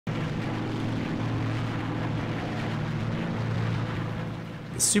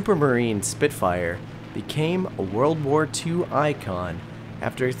Supermarine Spitfire became a World War II icon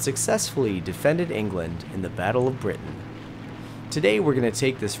after it successfully defended England in the Battle of Britain. Today we're going to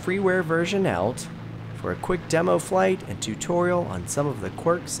take this freeware version out for a quick demo flight and tutorial on some of the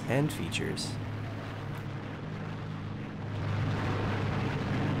quirks and features.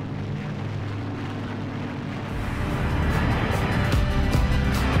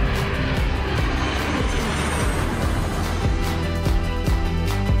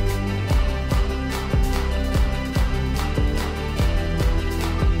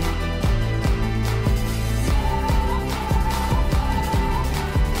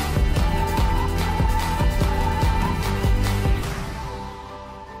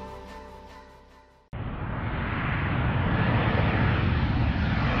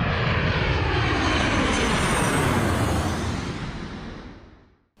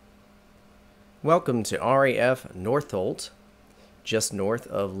 Welcome to RAF Northolt, just north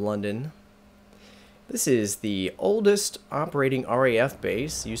of London. This is the oldest operating RAF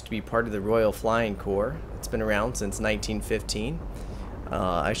base. Used to be part of the Royal Flying Corps. It's been around since 1915.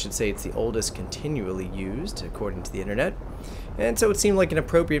 I should say it's the oldest continually used, according to the internet. And so it seemed like an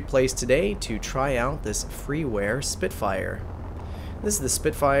appropriate place today to try out this freeware Spitfire. This is the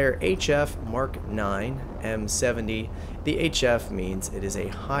Spitfire HF Mark IX M70. The HF means it is a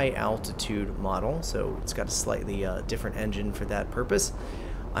high altitude model, so it's got a slightly different engine for that purpose.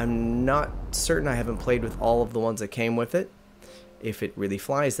 I'm not certain, I haven't played with all of the ones that came with it, if it really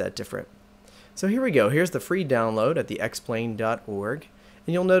flies that different. So here we go, here's the free download at the xplane.org,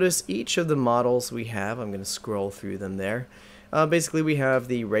 and you'll notice each of the models we have, I'm going to scroll through them there. Basically we have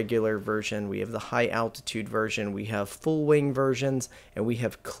the regular version, we have the high altitude version, we have full wing versions, and we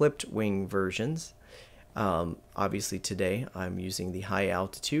have clipped wing versions. Obviously today I'm using the high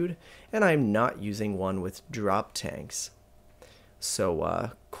altitude, and I'm not using one with drop tanks.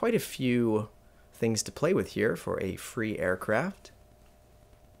 So quite a few things to play with here for a free aircraft.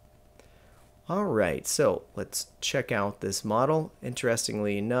 Alright, so let's check out this model.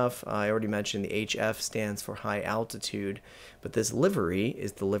 Interestingly enough, I already mentioned the HF stands for high altitude, but this livery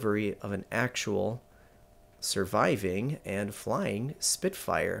is the livery of an actual surviving and flying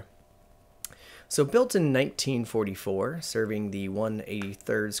Spitfire. So built in 1944, serving the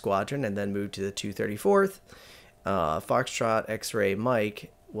 183rd Squadron and then moved to the 234th, Foxtrot X-Ray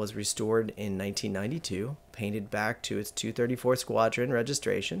Mike was restored in 1992, painted back to its 234th Squadron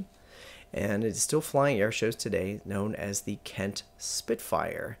registration, and it is still flying air shows today, known as the Kent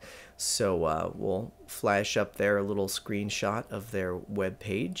Spitfire. So we'll flash up there a little screenshot of their web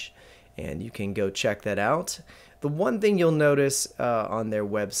page, and you can go check that out. The one thing you'll notice on their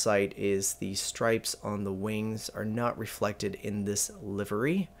website is the stripes on the wings are not reflected in this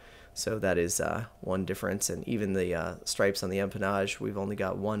livery. So that is one difference, and even the stripes on the empennage, we've only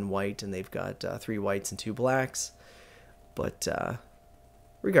got one white and they've got 3 whites and 2 blacks. But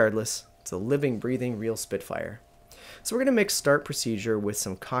regardless, it's a living, breathing, real Spitfire. So we're going to mix start procedure with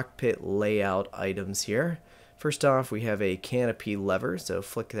some cockpit layout items here. First off, we have a canopy lever, so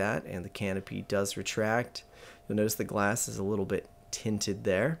flick that and the canopy does retract. You'll notice the glass is a little bit tinted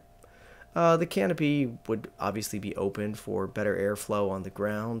there. The canopy would obviously be open for better airflow on the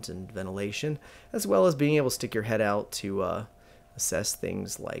ground and ventilation, as well as being able to stick your head out to assess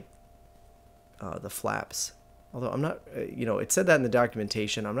things like the flaps. Although I'm not, it said that in the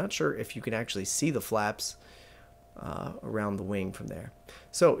documentation. I'm not sure if you can actually see the flaps around the wing from there.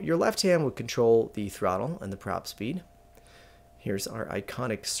 So your left hand would control the throttle and the prop speed. Here's our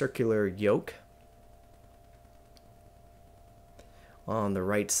iconic circular yoke. On the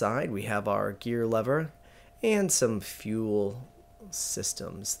right side we have our gear lever and some fuel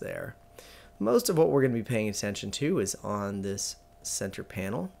systems there. Most of what we're going to be paying attention to is on this center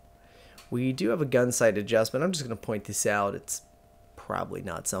panel. We do have a gun sight adjustment. I'm just going to point this out. It's probably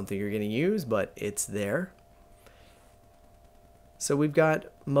not something you're going to use, but it's there. So we've got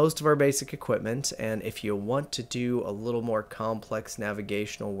most of our basic equipment, and if you want to do a little more complex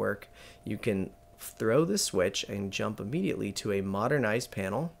navigational work, you can throw the switch and jump immediately to a modernized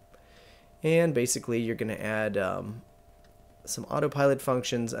panel. And basically you're going to add some autopilot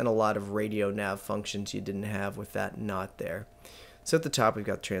functions and a lot of radio nav functions you didn't have with that not there. So at the top we've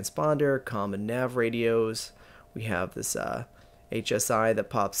got transponder, common nav radios. We have this HSI that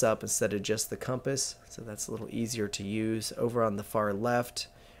pops up instead of just the compass, so that's a little easier to use. Over on the far left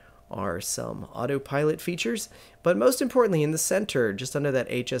are some autopilot features, but most importantly in the center, just under that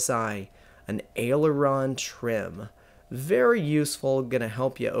HSI, an aileron trim. Very useful, gonna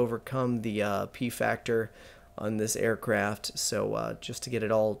help you overcome the P factor on this aircraft, so just to get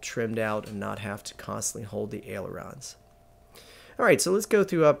it all trimmed out and not have to constantly hold the ailerons. All right, so let's go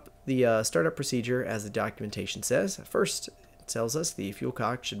through up the startup procedure as the documentation says. First, it tells us the fuel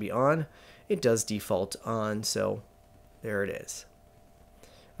cock should be on. It does default on, so there it is.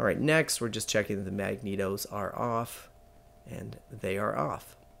 All right, next we're just checking that the magnetos are off, and they are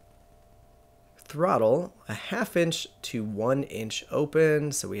off. Throttle, a 1/2 inch to 1 inch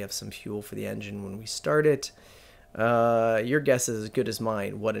open, so we have some fuel for the engine when we start it. Your guess is as good as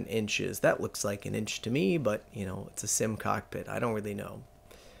mine what an inch is. That looks like an inch to me, but you know, it's a sim cockpit. I don't really know.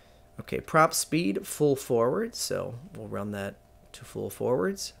 Okay, prop speed, full forward, so we'll run that to full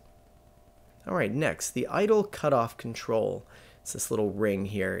forwards. All right, next, the idle cutoff control. It's this little ring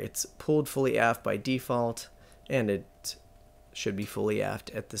here. It's pulled fully aft by default, and it should be fully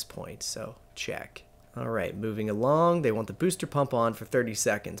aft at this point, so check. All right, moving along, they want the booster pump on for 30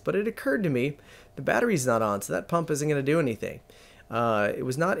 seconds, but it occurred to me the battery's not on, so that pump isn't going to do anything. It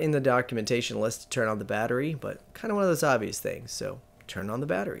was not in the documentation list to turn on the battery, but kind of one of those obvious things, so turn on the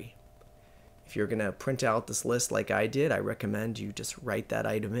battery. If you're going to print out this list like I did, I recommend you just write that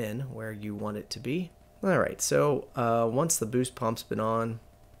item in where you want it to be. All right, so once the boost pump's been on,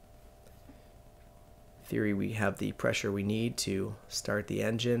 in theory we have the pressure we need to start the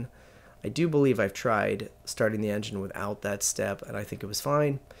engine. I do believe I've tried starting the engine without that step, and I think it was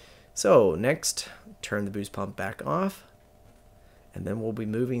fine. So next, turn the boost pump back off, and then we'll be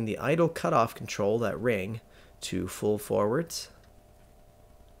moving the idle cutoff control, that ring, to full forwards.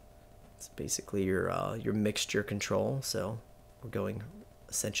 It's basically your mixture control, so we're going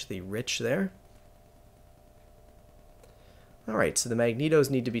essentially rich there. All right, so the magnetos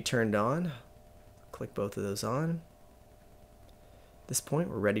need to be turned on. Click both of those on. At this point,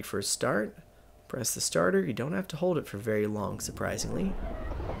 we're ready for a start. Press the starter. You don't have to hold it for very long, surprisingly.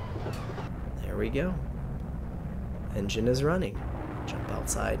 There we go. Engine is running. Jump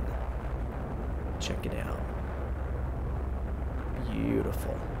outside. Check it out.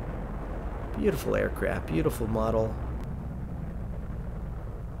 Beautiful. Beautiful aircraft. Beautiful model.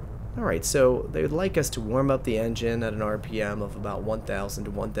 Alright, so they would like us to warm up the engine at an RPM of about 1,000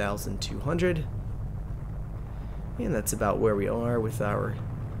 to 1,200. And that's about where we are with our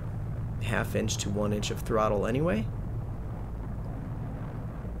 1/2 inch to 1 inch of throttle anyway.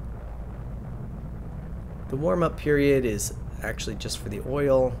 The warm-up period is actually just for the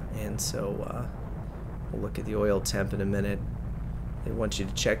oil, and so we'll look at the oil temp in a minute. They want you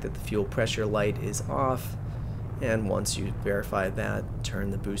to check that the fuel pressure light is off, and once you verify that,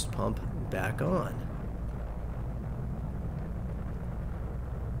 turn the boost pump back on.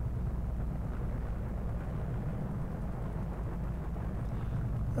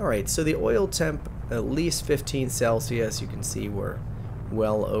 Alright, so the oil temp, at least 15 Celsius. You can see we're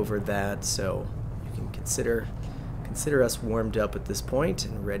well over that, so you can consider us warmed up at this point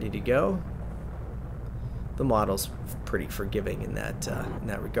and ready to go. The model's pretty forgiving in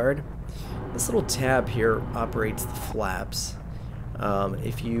that regard. This little tab here operates the flaps.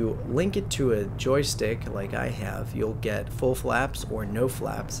 If you link it to a joystick like I have, you'll get full flaps or no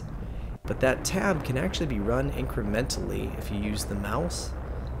flaps. But that tab can actually be run incrementally if you use the mouse,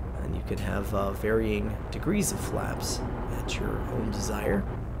 and you can have varying degrees of flaps at your own desire.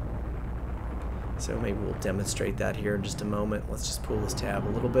 So maybe we'll demonstrate that here in just a moment. Let's just pull this tab a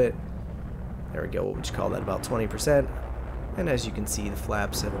little bit. There we go, what would you call that, about 20%. And as you can see, the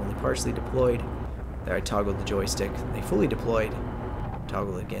flaps have only partially deployed. There, I toggled the joystick, they fully deployed.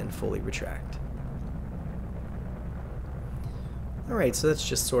 Toggle again, fully retract. Alright, so that's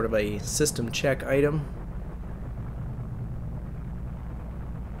just sort of a system check item.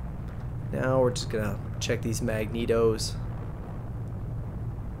 Now we're just gonna check these magnetos.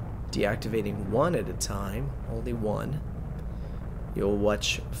 Deactivating one at a time, only one. You'll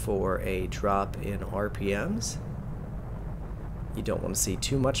watch for a drop in RPMs. You don't want to see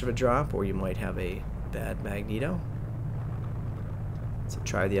too much of a drop, or you might have a bad magneto. So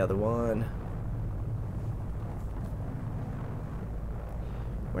try the other one.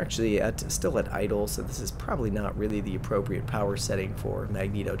 We're actually still at idle, so this is probably not really the appropriate power setting for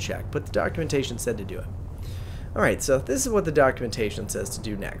magneto check, but the documentation said to do it. Alright, so this is what the documentation says to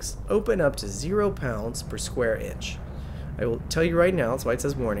do next. Open up to 0 pounds per square inch. I will tell you right now, that's why it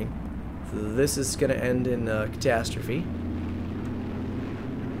says warning, this is going to end in catastrophe.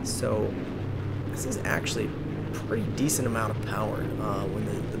 So this is actually a pretty decent amount of power. When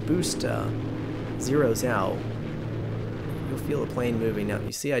the boost zeroes out, you'll feel the plane moving. Now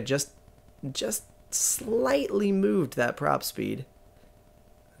you see I just slightly moved that prop speed,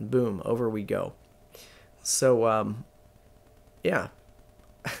 and boom, over we go. So yeah,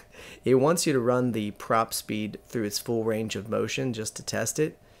 it wants you to run the prop speed through its full range of motion just to test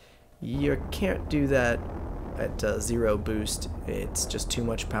it. You can't do that at 0 boost, it's just too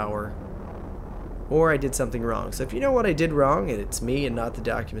much power, or I did something wrong. So if you know what I did wrong and it's me and not the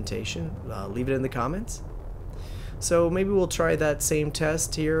documentation, leave it in the comments. So maybe we'll try that same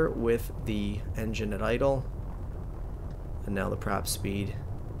test here with the engine at idle, and now the prop speed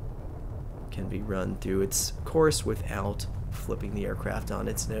can be run through its course without flipping the aircraft on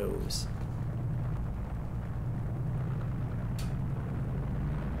its nose.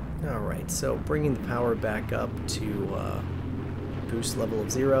 Alright, so bringing the power back up to boost level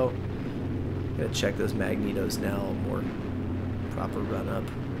of 0. Gonna check those magnetos now, more proper run up.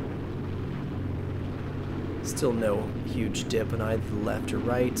 Still no huge dip on either the left or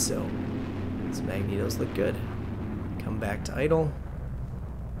right, so these magnetos look good. Come back to idle.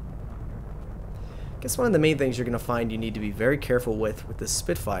 I guess one of the main things you're going to find you need to be very careful with the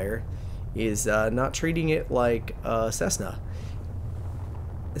Spitfire is not treating it like a Cessna.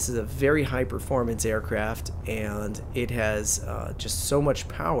 This is a very high performance aircraft, and it has just so much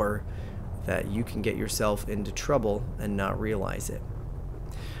power that you can get yourself into trouble and not realize it.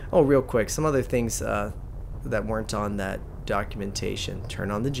 Oh, real quick, some other things that weren't on that documentation.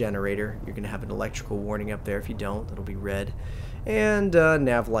 Turn on the generator. You're going to have an electrical warning up there. If you don't, it'll be red. And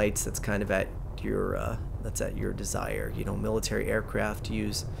nav lights, that's kind of at your desire. You know, military aircraft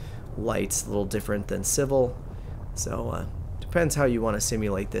use lights a little different than civil, so depends how you want to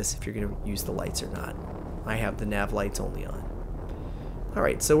simulate this, if you're going to use the lights or not. I have the nav lights only on.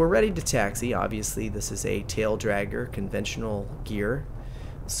 Alright, so we're ready to taxi. Obviously this is a tail dragger, conventional gear,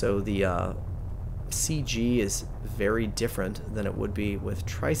 so the CG is very different than it would be with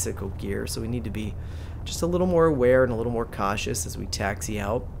tricycle gear, so we need to be just a little more aware and a little more cautious as we taxi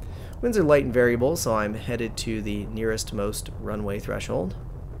out. Winds are light and variable, so I'm headed to the nearest most runway threshold.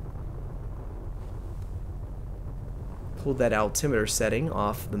 Pull that altimeter setting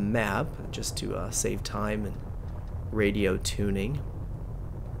off the map just to save time and radio tuning.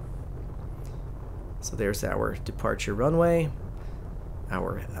 So there's our departure runway.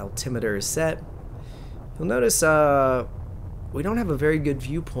 Our altimeter is set. You'll notice we don't have a very good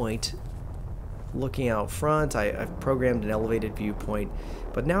viewpoint looking out front. I've programmed an elevated viewpoint,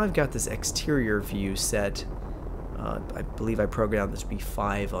 but now I've got this exterior view set. I believe I programmed this to be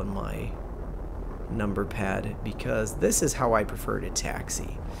 5 on my number pad because this is how I prefer to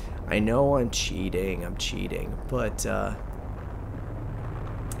taxi. I know I'm cheating, but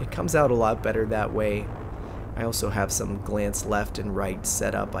it comes out a lot better that way. I also have some glance left and right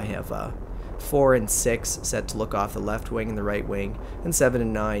set up. I have 4 and 6 set to look off the left wing and the right wing, and 7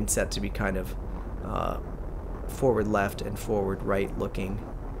 and 9 set to be kind of forward left and forward right looking,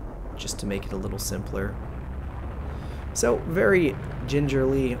 just to make it a little simpler. So very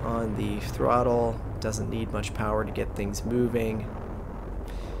gingerly on the throttle, doesn't need much power to get things moving.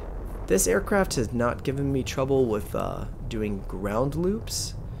 This aircraft has not given me trouble with doing ground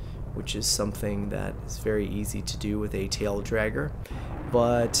loops, which is something that is very easy to do with a tail dragger,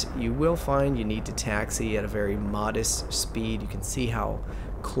 but you will find you need to taxi at a very modest speed. You can see how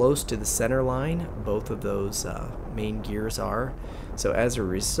close to the center line both of those main gears are, so as a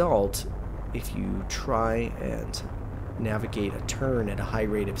result, if you try and navigate a turn at a high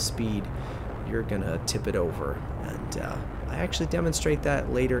rate of speed, you're gonna tip it over, and I actually demonstrate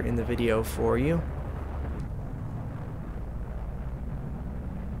that later in the video for you.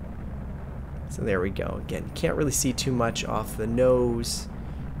 So there we go. Again, can't really see too much off the nose.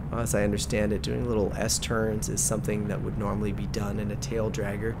 As I understand it, doing little S-turns is something that would normally be done in a tail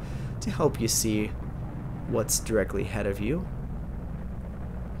dragger to help you see what's directly ahead of you.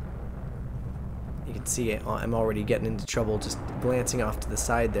 You can see I'm already getting into trouble just glancing off to the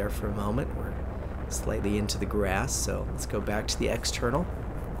side there for a moment. We're slightly into the grass, so let's go back to the external.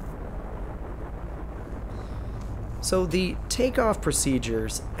 So the takeoff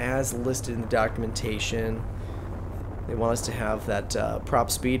procedures as listed in the documentation, they want us to have that prop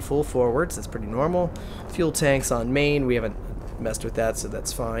speed full forwards. That's pretty normal. Fuel tanks on main, we haven't messed with that, so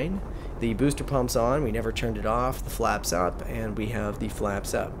that's fine. The booster pump's on, we never turned it off. The flaps up, and we have the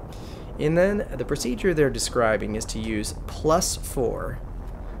flaps up. And then the procedure they're describing is to use +4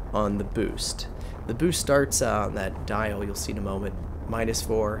 on the boost. The boost starts on that dial you'll see in a moment.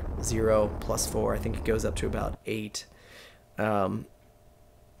 -4, 0, +4. I think it goes up to about 8.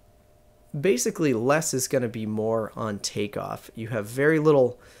 Basically, less is going to be more on takeoff. You have very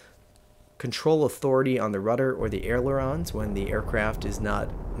little control authority on the rudder or the ailerons when the aircraft is not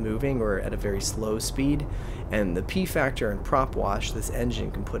moving or at a very slow speed, and the P factor and prop wash this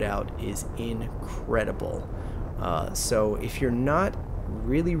engine can put out is incredible. So if you're not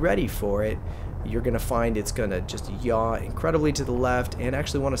really ready for it, you're going to find it's going to just yaw incredibly to the left and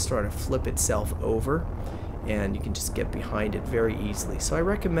actually want to start to flip itself over. and you can just get behind it very easily. So I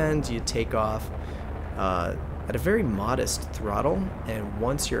recommend you take off at a very modest throttle, and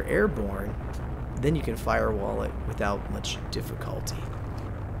once you're airborne, then you can firewall it without much difficulty.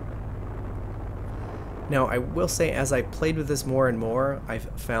 Now, I will say, as I played with this more and more, I've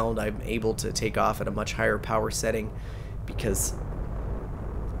found I'm able to take off at a much higher power setting because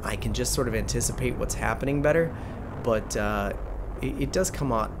I can just sort of anticipate what's happening better, but it does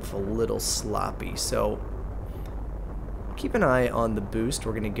come off a little sloppy. So keep an eye on the boost.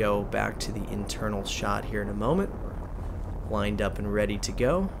 We're going to go back to the internal shot here in a moment. We're lined up and ready to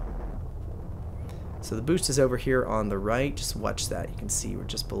go. So the boost is over here on the right. Just watch that. You can see we're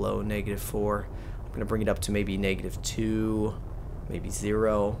just below -4. I'm going to bring it up to maybe -2, maybe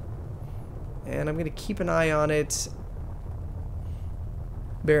 0. And I'm going to keep an eye on it.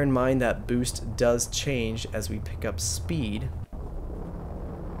 Bear in mind that boost does change as we pick up speed.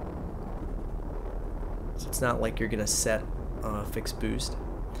 So it's not like you're going to set a fixed boost.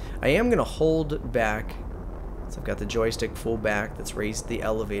 I am going to hold back. So I've got the joystick full back that's raised the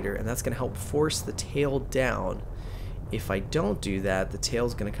elevator, and that's going to help force the tail down. If I don't do that, the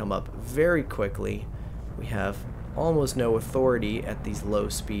tail's going to come up very quickly. We have almost no authority at these low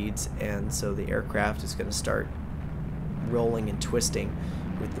speeds, and so the aircraft is going to start rolling and twisting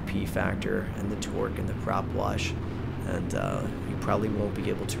with the P factor and the torque and the prop wash, and you probably won't be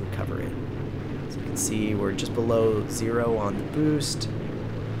able to recover it. So you can see we're just below 0 on the boost.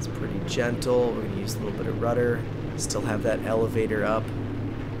 It's pretty gentle. We're going to use a little bit of rudder. Still have that elevator up.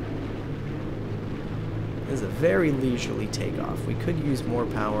 This is a very leisurely takeoff. We could use more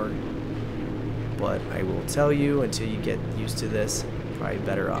power, but I will tell you, until you get used to this, probably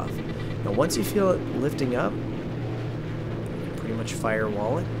better off. Now once you feel it lifting up, you can pretty much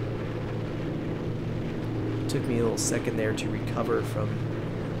firewall it. It took me a little second there to recover from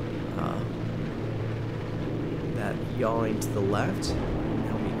that yawing to the left.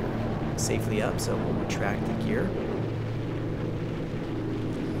 Now we're safely up, so we'll retract the gear.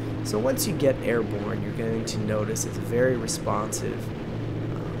 So once you get airborne, you're going to notice it's very responsive,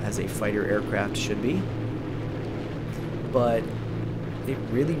 as a fighter aircraft should be, but it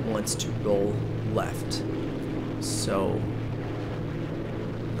really wants to roll left. So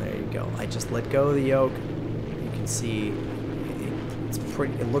there you go. I just let go of the yoke. You can see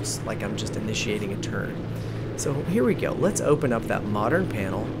it looks like I'm just initiating a turn. So here we go. Let's open up that modern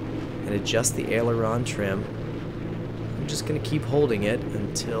panel and adjust the aileron trim. I'm just going to keep holding it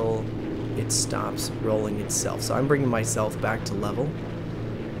until it stops rolling itself. So I'm bringing myself back to level.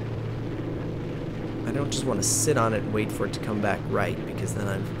 I don't just want to sit on it and wait for it to come back right, because then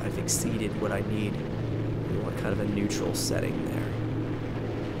I've exceeded what I need. We want kind of a neutral setting there.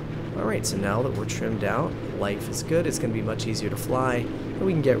 Alright, so now that we're trimmed out, life is good. It's going to be much easier to fly, and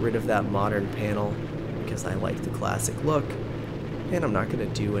we can get rid of that modern panel because I like the classic look, and I'm not going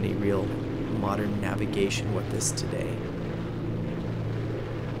to do any real modern navigation with this today.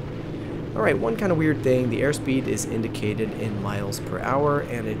 Alright, one kind of weird thing, the airspeed is indicated in miles per hour,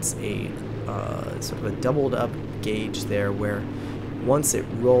 and it's a sort of a doubled up gauge there, where once it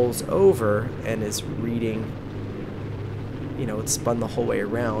rolls over and is reading, you know, it's spun the whole way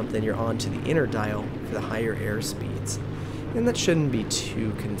around, then you're on to the inner dial for the higher air speeds. And that shouldn't be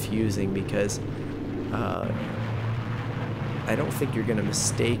too confusing, because I don't think you're going to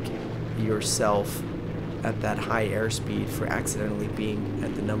mistake yourself at that high airspeed for accidentally being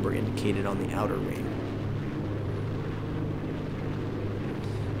at the number indicated on the outer ring.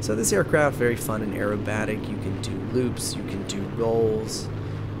 So this aircraft, very fun and aerobatic. You can do loops, you can do rolls.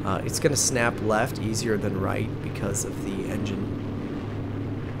 It's going to snap left easier than right because of the engine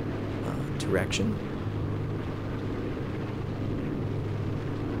direction.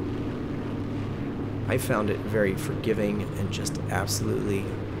 I found it very forgiving and just absolutely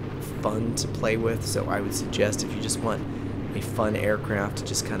fun to play with, so I would suggest if you just want a fun aircraft to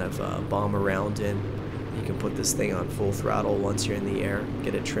just kind of bomb around in, you can put this thing on full throttle once you're in the air,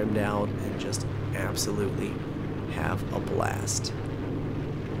 get it trimmed out, and just absolutely have a blast.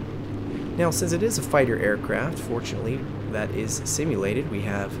 Now, since it is a fighter aircraft, fortunately that is simulated. We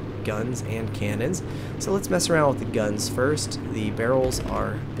have guns and cannons, so let's mess around with the guns first. The barrels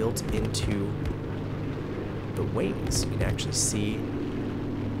are built into the wings. You can actually see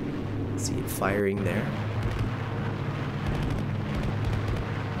it firing there.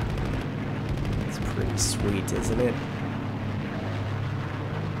 It's pretty sweet, isn't it?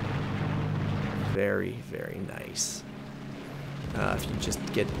 Very, very nice. If you just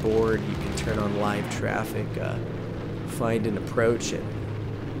get bored, you can turn on live traffic, find an approach,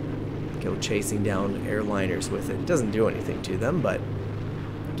 and go chasing down airliners with it. It doesn't do anything to them, but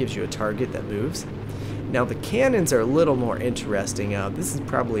it gives you a target that moves. Now the cannons are a little more interesting. This is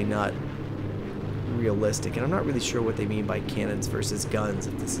probably not realistic, and I'm not really sure what they mean by cannons versus guns,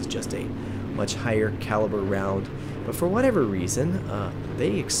 if this is just a much higher caliber round. But for whatever reason,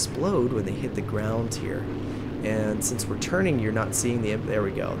 they explode when they hit the ground here. And since we're turning, you're not seeing the... There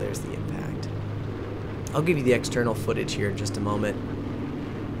we go, there's the impact. I'll give you the external footage here in just a moment.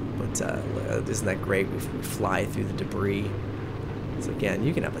 But isn't that great? We fly through the debris. So again,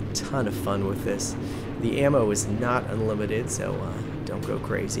 you can have a ton of fun with this. The ammo is not unlimited, so don't go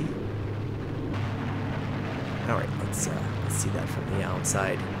crazy. Alright, let's see that from the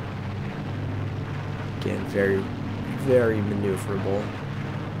outside. Again, very, very maneuverable.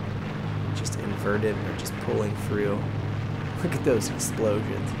 Just inverted or just pulling through. Look at those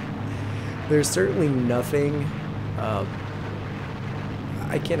explosions. There's certainly nothing...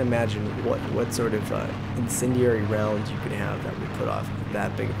 I can't imagine what sort of incendiary round you could have that would put off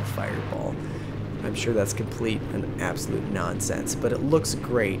that big of a fireball. I'm sure that's complete and absolute nonsense, but it looks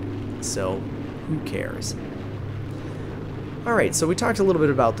great, so who cares? Alright, so we talked a little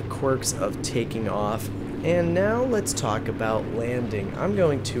bit about the quirks of taking off, and now let's talk about landing. I'm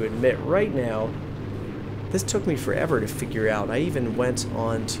going to admit right now, this took me forever to figure out. I even went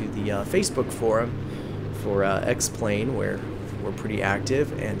on to the Facebook forum for X-Plane, where we're pretty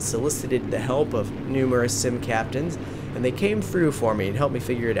active, and solicited the help of numerous sim captains, and they came through for me and helped me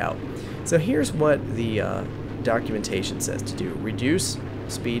figure it out. So here's what the documentation says to do. Reduce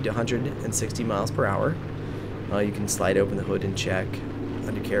speed to 160 miles per hour. You can slide open the hood and check.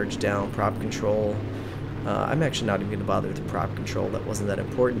 Undercarriage down, prop control. I'm actually not even going to bother with the prop control. That wasn't that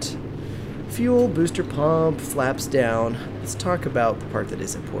important. Fuel, booster pump, flaps down. Let's talk about the part that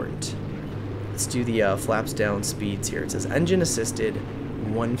is important. Let's do the flaps down speeds here. It says engine assisted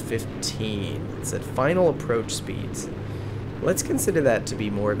 115. It said final approach speeds. Let's consider that to be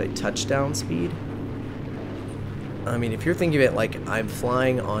more of a touchdown speed. I mean, if you're thinking of it like I'm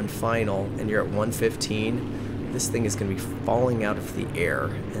flying on final and you're at 115, this thing is going to be falling out of the air.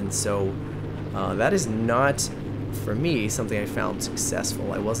 And so that is not, for me, something I found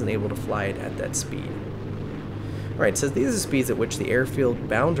successful. I wasn't able to fly it at that speed. Alright, it says these are the speeds at which the airfield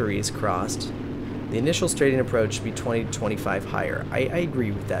boundary is crossed. The initial straight-in approach should be 20 to 25 higher. I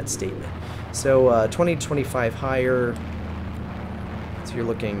agree with that statement. So 20 to 25 higher, so you're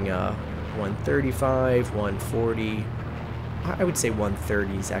looking 135, 140. I would say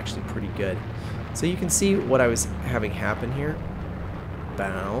 130 is actually pretty good. So you can see what I was having happen here.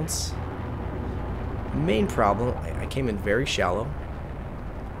 Bounce. Main problem, I came in very shallow.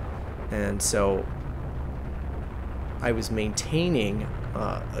 And so I was maintaining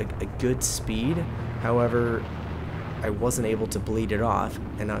a good speed. However, I wasn't able to bleed it off.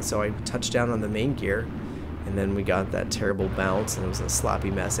 And so I touched down on the main gear. And then we got that terrible bounce, and it was a sloppy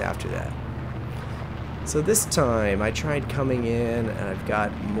mess after that. So this time, I tried coming in, and I've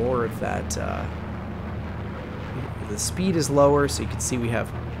got more of that. The speed is lower, so you can see we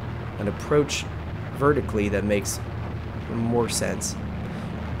have an approach vertically that makes more sense.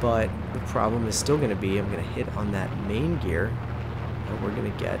 But the problem is still going to be, I'm going to hit on that main gear, and we're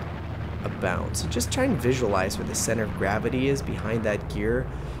going to get a bounce. So just try and visualize where the center of gravity is behind that gear.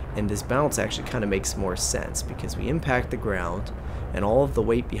 And this bounce actually kind of makes more sense because we impact the ground and all of the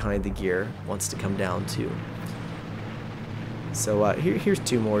weight behind the gear wants to come down too. So here's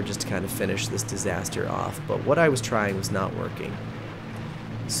two more just to kind of finish this disaster off. But what I was trying was not working.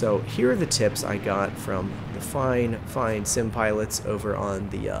 So here are the tips I got from the fine sim pilots over on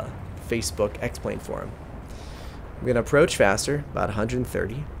the Facebook X-Plane forum. I'm going to approach faster, about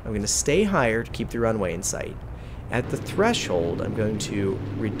 130. I'm going to stay higher to keep the runway in sight. At the threshold, I'm going to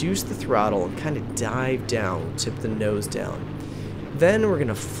reduce the throttle and kind of dive down, tip the nose down. Then we're going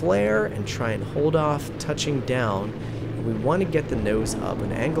to flare and try and hold off, touching down. And we want to get the nose up,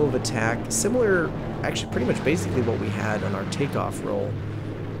 an angle of attack, similar, actually pretty much basically what we had on our takeoff roll.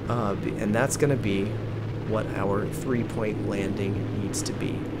 And that's going to be what our three-point landing needs to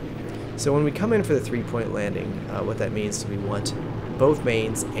be. So when we come in for the three-point landing, what that means is we want both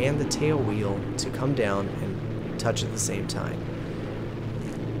mains and the tail wheel to come down and touch at the same time.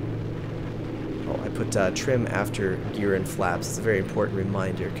 Oh, I put trim after gear and flaps. It's a very important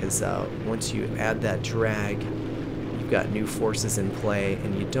reminder because once you add that drag, you've got new forces in play,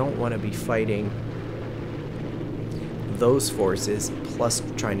 and you don't want to be fighting those forces plus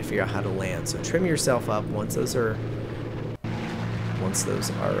trying to figure out how to land. So trim yourself up once those are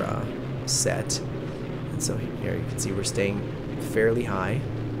set. And so here you can see we're staying fairly high.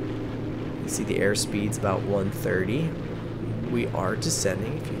 You see the airspeed's about 130. We are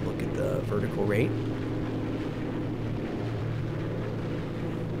descending if you look at the vertical rate.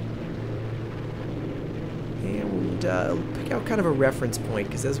 should pick out kind of a reference point,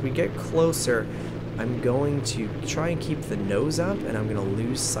 because as we get closer, I'm going to try and keep the nose up, and I'm going to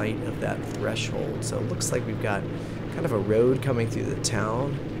lose sight of that threshold. So it looks like we've got kind of a road coming through the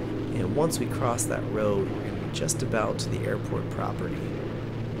town, and once we cross that road, we're going to be just about to the airport property.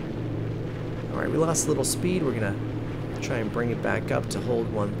 Alright, we lost a little speed. We're going to try and bring it back up to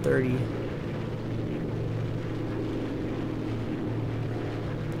hold 130.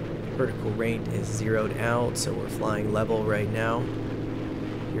 Vertical rate is zeroed out, so we're flying level right now.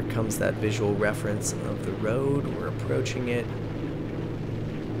 Here comes that visual reference of the road. We're approaching it.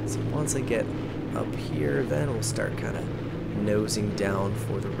 So once I get up here, then we'll start kind of nosing down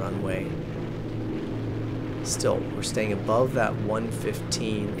for the runway. Still, we're staying above that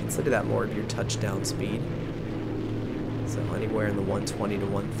 115. Consider that more of your touchdown speed. So anywhere in the 120 to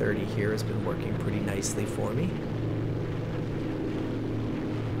 130 here has been working pretty nicely for me.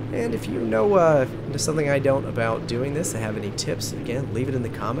 And if you know something I don't about doing this, and have any tips, again, leave it in the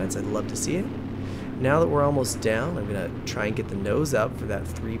comments. I'd love to see it. Now that we're almost down, I'm going to try and get the nose up for that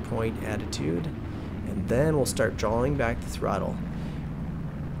 3-point attitude, and then we'll start drawing back the throttle.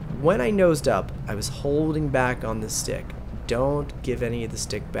 When I nosed up, I was holding back on the stick. Don't give any of the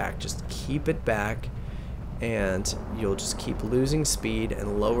stick back. Just keep it back, and you'll just keep losing speed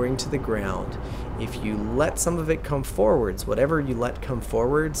and lowering to the ground. If you let some of it come forwards, whatever you let come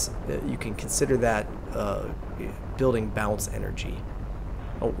forwards, you can consider that building bounce energy.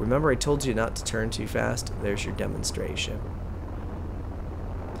 Oh, remember I told you not to turn too fast? There's your demonstration.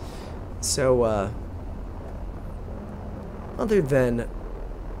 So, other than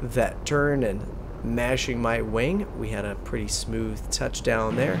that turn and mashing my wing, we had a pretty smooth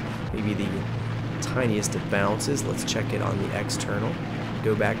touchdown there. Maybe the tiniest of bounces. Let's check it on the external.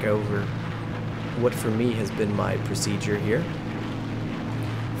 Go back over what for me has been my procedure here.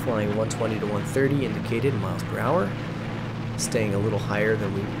 Flying 120 to 130 indicated miles per hour. Staying a little higher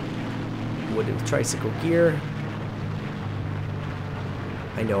than we would in tricycle gear.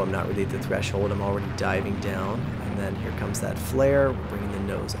 I know I'm not really at the threshold. I'm already diving down. And then here comes that flare. We're bringing the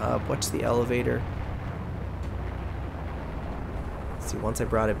nose up. Watch the elevator. See, once I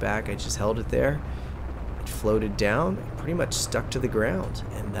brought it back, I just held it there. It floated down and pretty much stuck to the ground,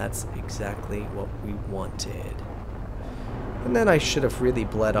 and that's exactly what we wanted. And then I should have really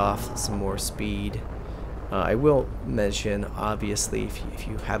bled off some more speed. I will mention, obviously, if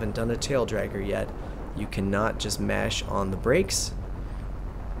you haven't done a tail dragger yet, you cannot just mash on the brakes.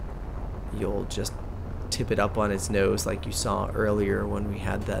 You'll just tip it up on its nose like you saw earlier when we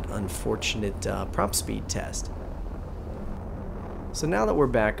had that unfortunate prop speed test. So now that we're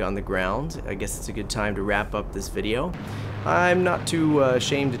back on the ground, I guess it's a good time to wrap up this video. I'm not too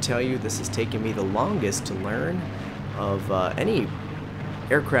ashamed to tell you this has taken me the longest to learn of any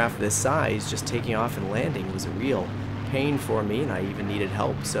aircraft this size. Just taking off and landing was a real pain for me, and I even needed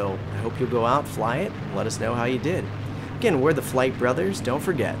help. So I hope you'll go out, fly it, and let us know how you did. Again, we're the Flight Brothers. Don't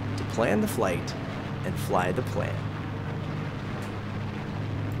forget to plan the flight and fly the plan.